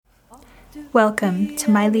Welcome to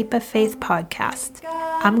my Leap of Faith podcast.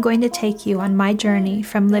 I'm going to take you on my journey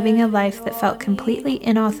from living a life that felt completely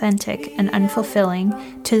inauthentic and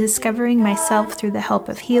unfulfilling to discovering myself through the help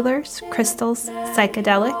of healers, crystals,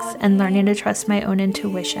 psychedelics, and learning to trust my own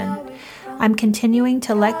intuition. I'm continuing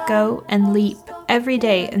to let go and leap every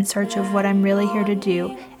day in search of what I'm really here to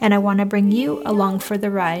do, and I want to bring you along for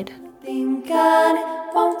the ride. Think on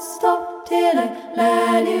it, won't stop till I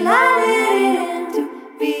let it into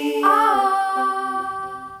be.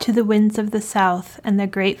 To the winds of the south and the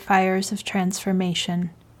great fires of transformation,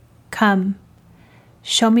 come,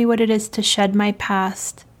 show me what it is to shed my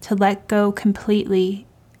past, to let go completely,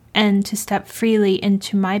 and to step freely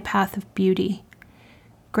into my path of beauty.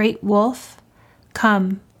 Great Wolf,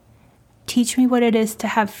 come, teach me what it is to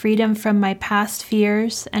have freedom from my past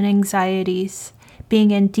fears and anxieties, being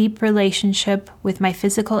in deep relationship with my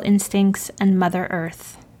physical instincts and Mother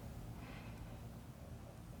Earth.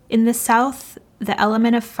 In the south, the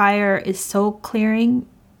element of fire is soul clearing.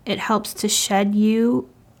 It helps to shed your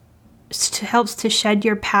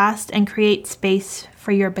past and create space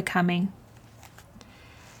for your becoming.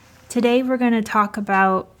 Today we're going to talk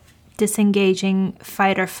about disengaging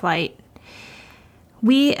fight or flight.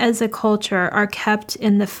 We as a culture are kept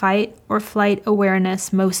in the fight or flight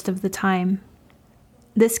awareness most of the time.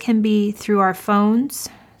 This can be through our phones,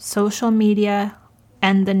 social media,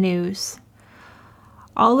 and the news.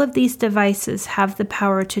 All of these devices have the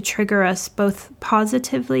power to trigger us both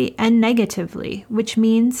positively and negatively, which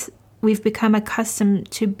means we've become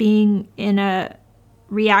accustomed to being in a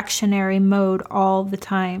reactionary mode all the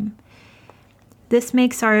time. This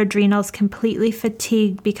makes our adrenals completely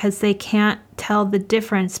fatigued because they can't tell the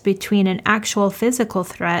difference between an actual physical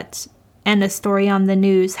threat and a story on the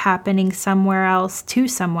news happening somewhere else to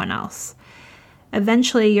someone else.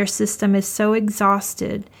 Eventually, your system is so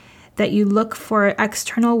exhausted that you look for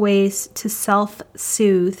external ways to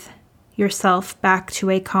self-soothe yourself back to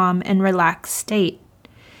a calm and relaxed state.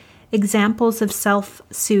 Examples of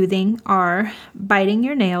self-soothing are biting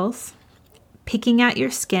your nails, picking at your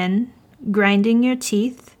skin, grinding your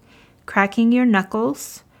teeth, cracking your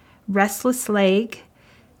knuckles, restless leg,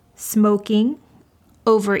 smoking,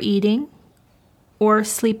 overeating, or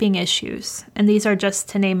sleeping issues. And these are just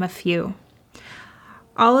to name a few.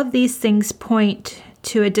 All of these things point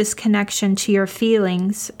to a disconnection to your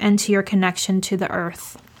feelings and to your connection to the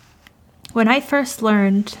earth. When I first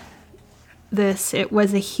learned this, it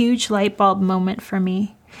was a huge light bulb moment for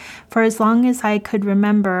me. For as long as I could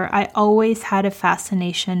remember, I always had a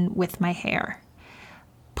fascination with my hair.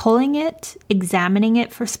 Pulling it, examining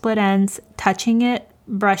it for split ends, touching it,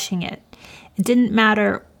 brushing it. It didn't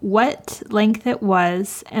matter what length it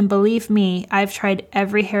was, and believe me, I've tried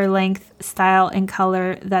every hair length, style, and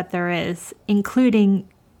color that there is, including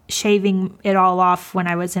shaving it all off when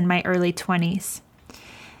I was in my early 20s.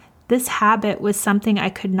 This habit was something I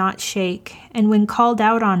could not shake, and when called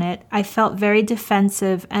out on it, I felt very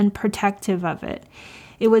defensive and protective of it.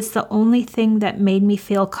 It was the only thing that made me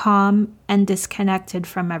feel calm and disconnected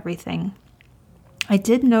from everything. I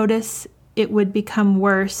did notice it would become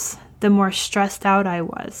worse the more stressed out I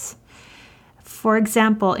was. For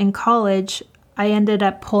example, in college, I ended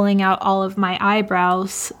up pulling out all of my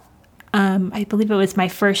eyebrows. I believe it was my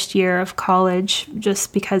first year of college,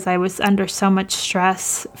 just because I was under so much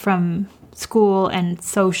stress from school and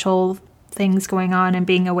social things going on and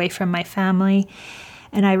being away from my family.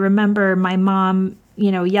 And I remember my mom,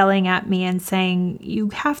 yelling at me and saying, "You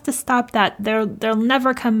have to stop that. They'll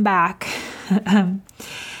never come back."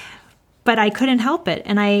 But I couldn't help it.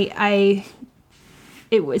 And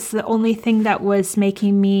it was the only thing that was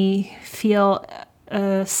making me feel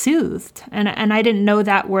soothed. And I didn't know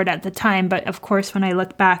that word at the time. But of course, when I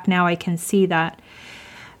look back now, I can see that.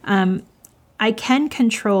 I can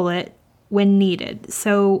control it when needed.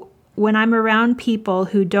 So when I'm around people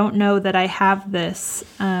who don't know that I have this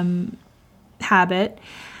habit,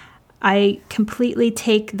 I completely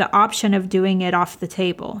take the option of doing it off the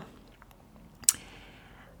table.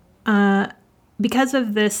 Because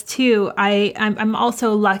of this too, I'm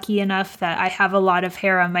also lucky enough that I have a lot of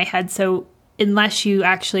hair on my head. So unless you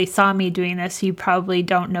actually saw me doing this, you probably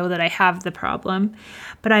don't know that I have the problem.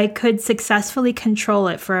 But I could successfully control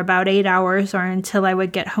it for about 8 hours or until I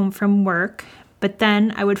would get home from work. But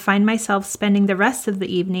then I would find myself spending the rest of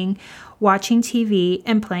the evening watching TV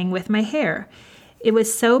and playing with my hair. It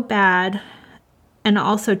was so bad and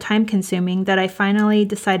also time consuming that I finally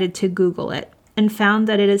decided to Google it and found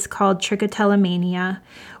that it is called trichotillomania,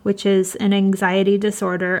 which is an anxiety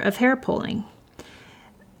disorder of hair pulling.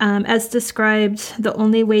 As described, the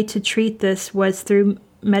only way to treat this was through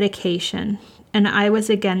medication. and I was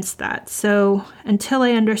against that. So until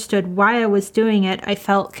I understood why I was doing it, I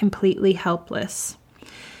felt completely helpless.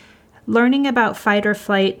 Learning about fight or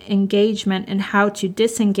flight engagement and how to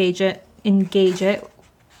engage it,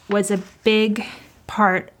 was a big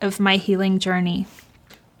part of my healing journey.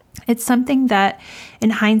 It's something that, in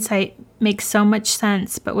hindsight, makes so much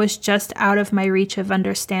sense, but was just out of my reach of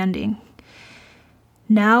understanding.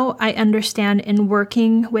 Now I understand in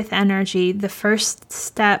working with energy, the first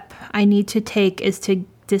step I need to take is to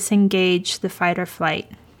disengage the fight or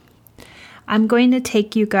flight. I'm going to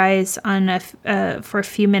take you guys on for a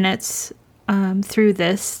few minutes through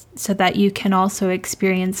this so that you can also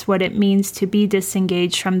experience what it means to be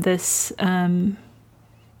disengaged from this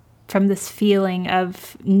feeling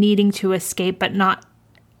of needing to escape, but not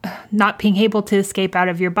being able to escape out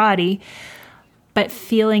of your body, but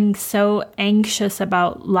feeling so anxious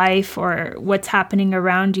about life or what's happening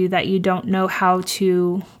around you that you don't know how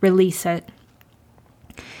to release it.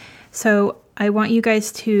 So I want you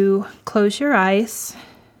guys to close your eyes.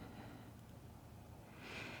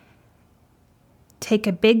 Take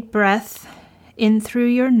a big breath in through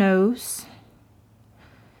your nose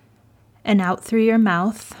and out through your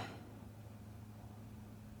mouth.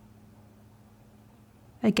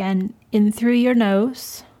 Again, in through your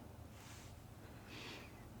nose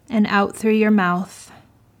and out through your mouth.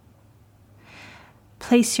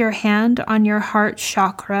 Place your hand on your heart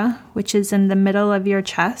chakra, which is in the middle of your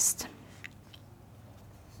chest.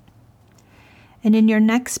 And in your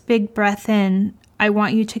next big breath in, I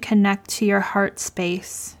want you to connect to your heart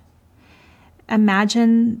space.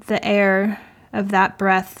 Imagine the air of that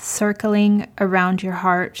breath circling around your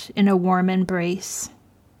heart in a warm embrace.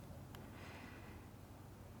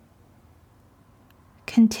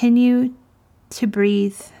 Continue to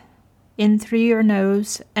breathe in through your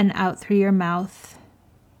nose and out through your mouth.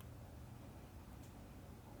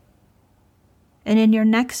 And in your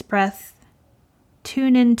next breath,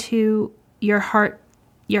 tune into your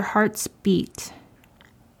heart's beat.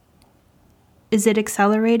 Is it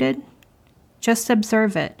accelerated? Just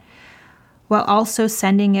observe it, while also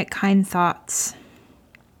sending it kind thoughts.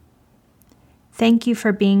 Thank you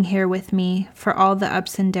for being here with me for all the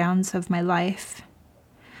ups and downs of my life.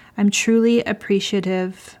 I'm truly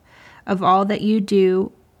appreciative of all that you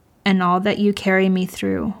do and all that you carry me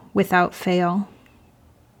through without fail.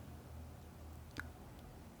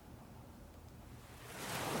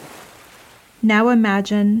 Now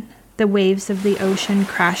imagine the waves of the ocean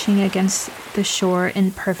crashing against the shore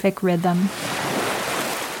in perfect rhythm.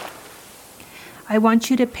 I want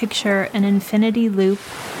you to picture an infinity loop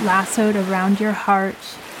lassoed around your heart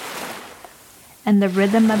and the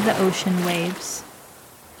rhythm of the ocean waves.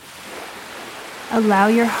 Allow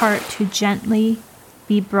your heart to gently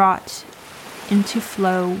be brought into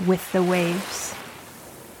flow with the waves.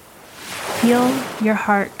 Feel your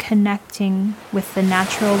heart connecting with the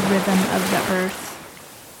natural rhythm of the earth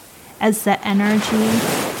as the energy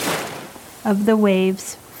of the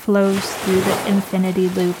waves flows through the infinity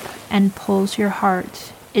loop and pulls your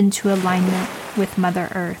heart into alignment with Mother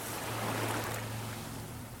Earth.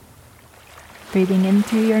 Breathing in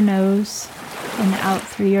through your nose and out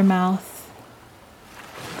through your mouth.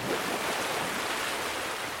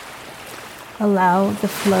 Allow the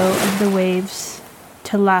flow of the waves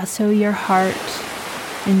to lasso your heart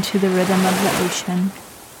into the rhythm of the ocean.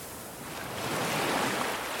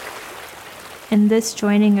 In this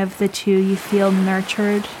joining of the two, you feel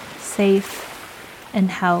nurtured, safe,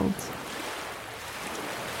 and held.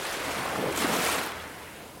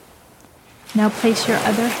 Now place your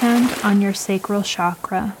other hand on your sacral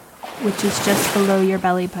chakra, which is just below your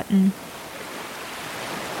belly button.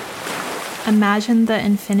 Imagine the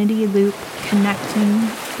infinity loop connecting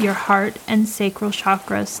your heart and sacral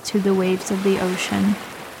chakras to the waves of the ocean.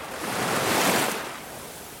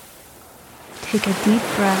 Take a deep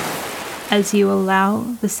breath as you allow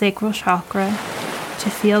the sacral chakra to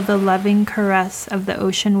feel the loving caress of the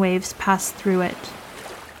ocean waves pass through it,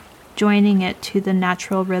 joining it to the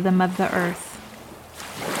natural rhythm of the earth.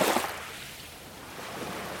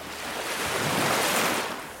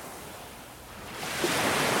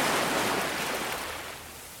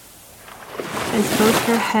 As both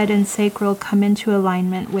your head and sacral come into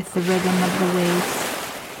alignment with the rhythm of the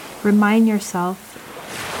waves, remind yourself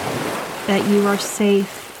that you are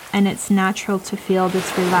safe and it's natural to feel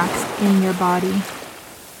this relaxed in your body.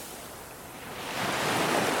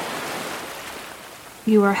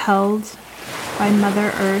 You are held by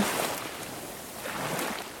Mother Earth.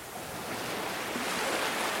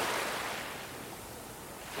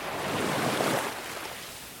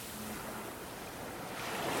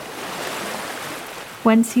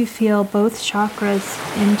 Once you feel both chakras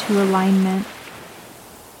into alignment,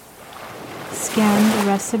 scan the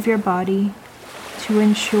rest of your body to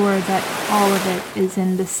ensure that all of it is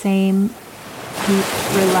in the same deep,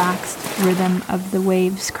 relaxed rhythm of the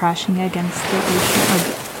waves crashing against the ocean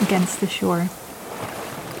or against the shore.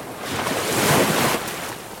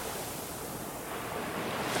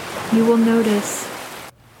 You will notice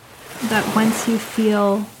that once you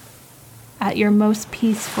feel at your most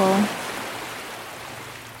peaceful,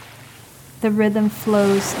 the rhythm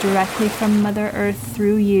flows directly from Mother Earth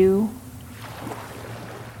through you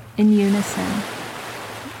in unison.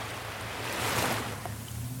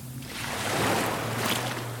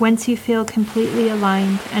 Once you feel completely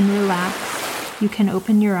aligned and relaxed, you can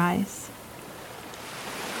open your eyes.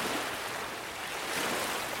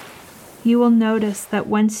 You will notice that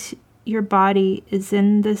once your body is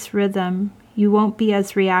in this rhythm, you won't be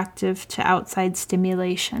as reactive to outside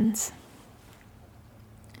stimulations.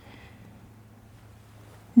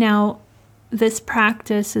 Now, this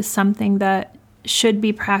practice is something that should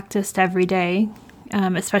be practiced every day,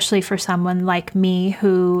 especially for someone like me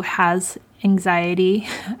who has anxiety.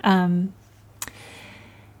 And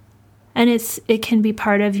it can be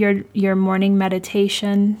part of your morning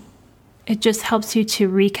meditation. It just helps you to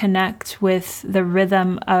reconnect with the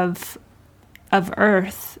rhythm of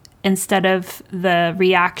Earth instead of the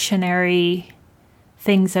reactionary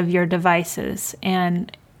things of your devices.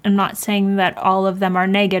 And I'm not saying that all of them are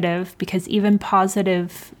negative, because even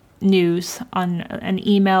positive news on an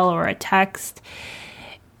email or a text,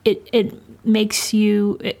 it makes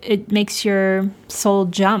your soul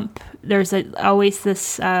jump. There's always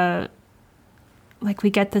this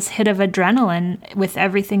we get this hit of adrenaline with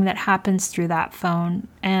everything that happens through that phone.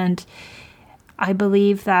 And I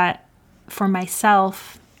believe that for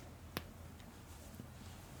myself,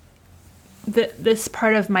 this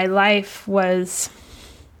part of my life was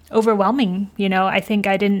overwhelming. I think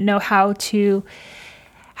I didn't know how to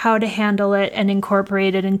handle it and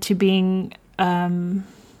incorporate it into being, I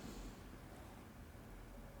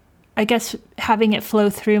guess, having it flow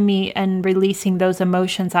through me and releasing those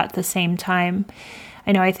emotions at the same time.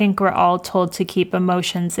 I think we're all told to keep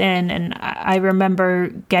emotions in, and I remember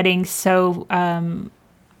getting so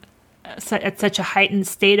at such a heightened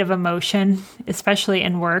state of emotion, especially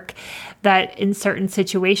in work, that in certain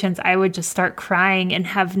situations I would just start crying and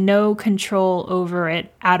have no control over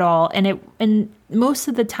it at all. And most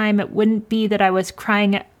of the time it wouldn't be that I was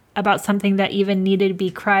crying about something that even needed to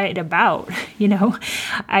be cried about,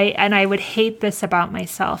 I would hate this about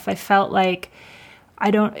myself. I felt like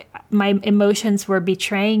my emotions were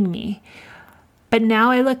betraying me. But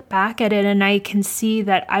now I look back at it and I can see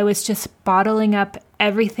that I was just bottling up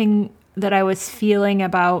everything that I was feeling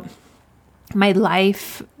about my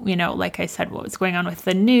life, like I said, what was going on with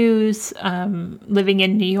the news, living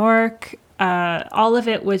in New York, all of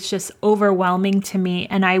it was just overwhelming to me,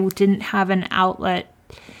 and I didn't have an outlet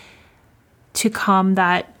to calm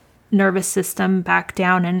that nervous system back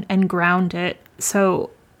down and ground it. So,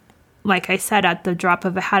 like I said, at the drop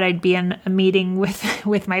of a hat, I'd be in a meeting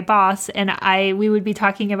with my boss, and we would be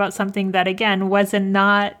talking about something that, again, wasn't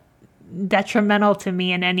not detrimental to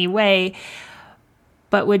me in any way,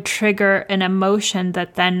 but would trigger an emotion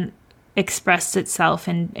that then expressed itself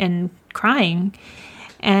in crying.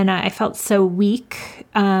 And I felt so weak.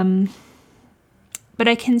 But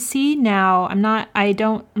I can see now, I'm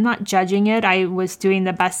not judging it. I was doing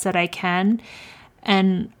the best that I can.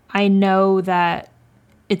 And I know that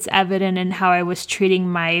it's evident in how I was treating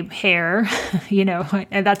my hair,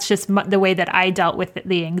 and that's just the way that I dealt with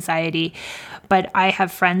the anxiety. But I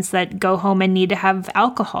have friends that go home and need to have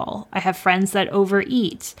alcohol. I have friends that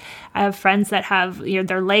overeat. I have friends that have,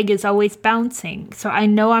 their leg is always bouncing. So I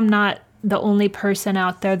know I'm not the only person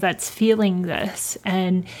out there that's feeling this.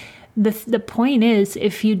 And the point is,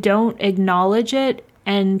 if you don't acknowledge it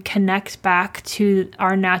and connect back to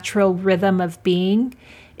our natural rhythm of being,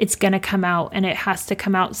 it's going to come out, and it has to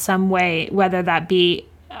come out some way, whether that be,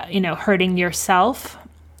 hurting yourself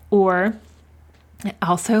or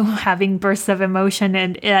also having bursts of emotion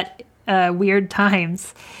and at weird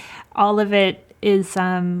times. All of it is,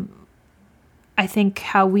 I think,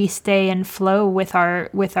 how we stay in flow with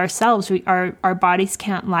ourselves. Our bodies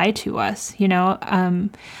can't lie to us.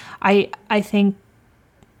 I think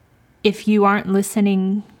if you aren't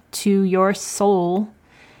listening to your soul,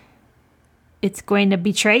 it's going to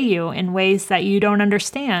betray you in ways that you don't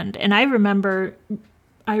understand. And I remember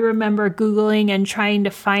Googling and trying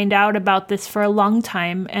to find out about this for a long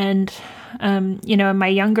time. And, in my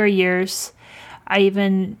younger years, I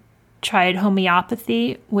even tried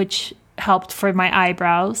homeopathy, which helped for my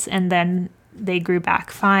eyebrows, and then they grew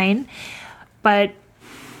back fine. But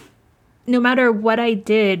no matter what I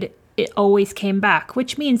did, it always came back,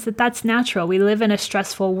 which means that that's natural. We live in a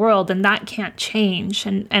stressful world and that can't change.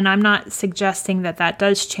 And I'm not suggesting that that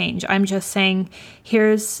does change. I'm just saying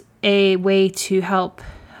here's a way to help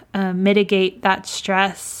mitigate that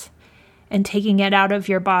stress and taking it out of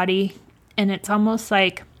your body. And it's almost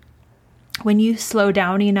like when you slow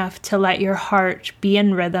down enough to let your heart be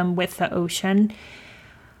in rhythm with the ocean,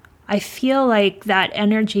 I feel like that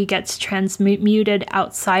energy gets transmuted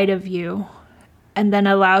outside of you and then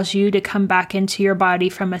allows you to come back into your body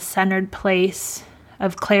from a centered place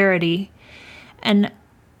of clarity. And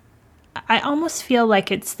I almost feel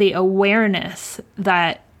like it's the awareness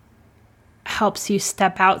that helps you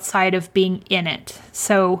step outside of being in it.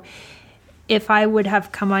 So if I would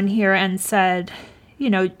have come on here and said,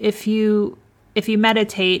 if you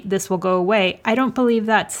meditate, this will go away, I don't believe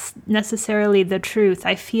that's necessarily the truth.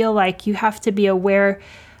 I feel like you have to be aware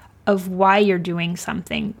of why you're doing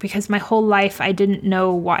something, because my whole life I didn't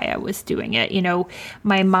know why I was doing it.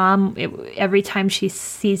 My mom, every time she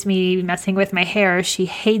sees me messing with my hair, she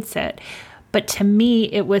hates it. But to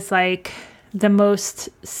me, it was like the most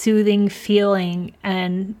soothing feeling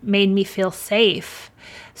and made me feel safe.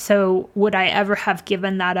 So would I ever have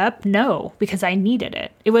given that up? No, because I needed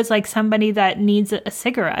it. It was like somebody that needs a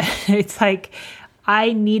cigarette. It's like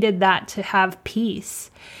I needed that to have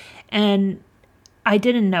peace. And I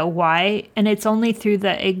didn't know why. And it's only through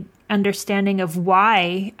the understanding of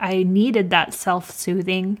why I needed that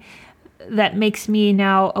self-soothing that makes me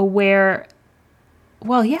now aware,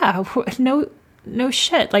 well, yeah, no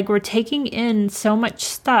shit. Like we're taking in so much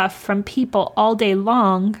stuff from people all day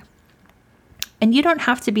long. And you don't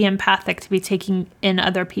have to be empathic to be taking in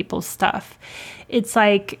other people's stuff. It's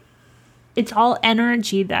like, it's all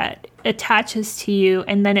energy that attaches to you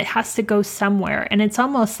and then it has to go somewhere. And it's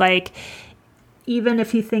almost like, even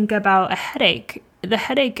if you think about a headache, the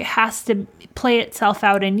headache has to play itself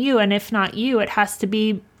out in you. And if not you, it has to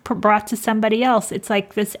be brought to somebody else. It's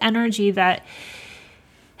like this energy that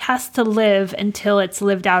has to live until it's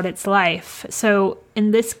lived out its life. So in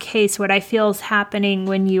this case, what I feel is happening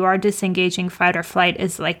when you are disengaging fight or flight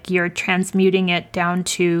is like you're transmuting it down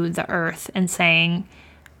to the earth and saying,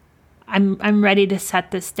 I'm ready to set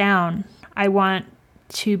this down. I want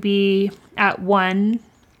to be at one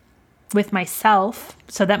with myself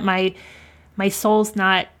so that my soul's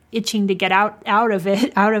not itching to get out of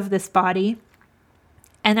it, out of this body.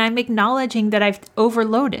 And I'm acknowledging that I've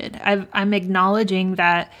overloaded. I'm acknowledging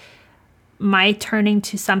that my turning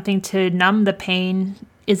to something to numb the pain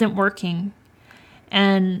isn't working.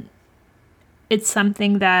 And it's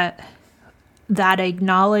something that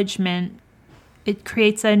acknowledgement, it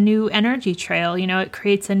creates a new energy trail. It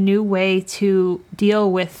creates a new way to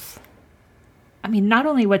deal with, not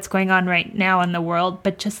only what's going on right now in the world,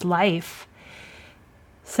 but just life.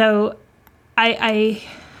 So I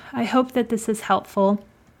hope that this is helpful.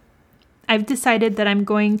 I've decided that I'm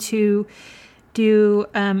going to do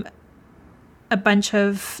a bunch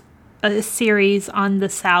of a series on the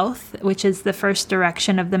South, which is the first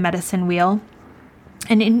direction of the medicine wheel.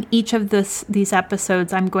 And in each of these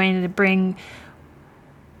episodes, I'm going to bring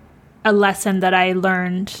a lesson that I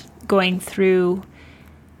learned going through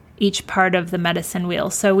each part of the medicine wheel.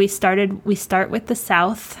 So we start with the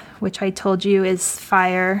South, which I told you is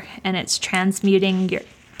fire, and it's transmuting your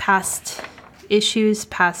past issues,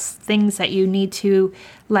 past things that you need to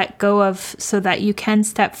let go of so that you can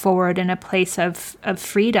step forward in a place of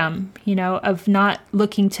freedom, of not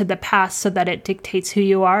looking to the past so that it dictates who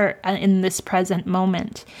you are in this present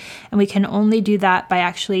moment. And we can only do that by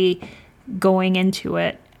actually going into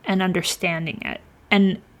it and understanding it.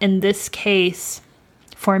 And in this case,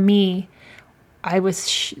 for me, I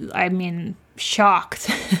was, shocked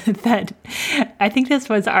that I think this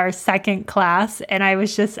was our second class. And I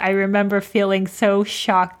remember feeling so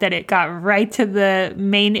shocked that it got right to the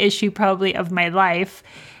main issue probably of my life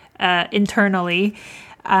internally.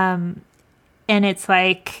 And it's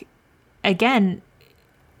like, again,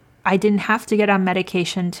 I didn't have to get on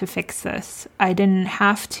medication to fix this. I didn't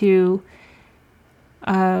have to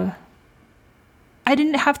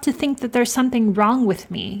think that there's something wrong with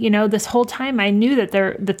me. This whole time I knew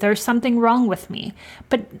that there's something wrong with me.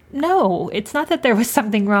 But no, it's not that there was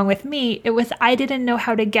something wrong with me. It was I didn't know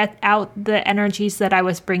how to get out the energies that I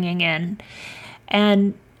was bringing in.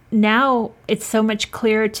 And now it's so much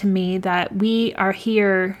clearer to me that we are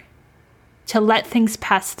here to let things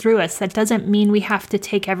pass through us. That doesn't mean we have to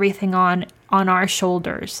take everything on our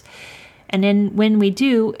shoulders. And when we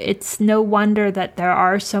do, it's no wonder that there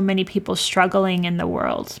are so many people struggling in the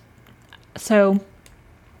world. So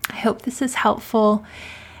I hope this is helpful.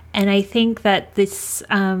 And I think that this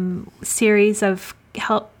series of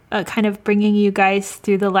kind of bringing you guys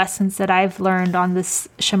through the lessons that I've learned on this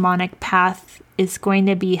shamanic path is going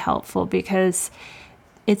to be helpful, because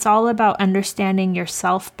it's all about understanding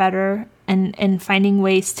yourself better and finding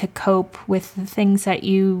ways to cope with the things that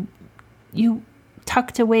you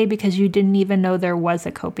tucked away because you didn't even know there was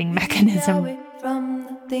a coping mechanism. Away from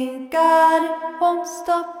the thing, God, it won't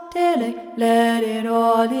stop till I let it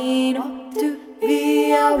all in. Ought to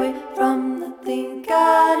be away from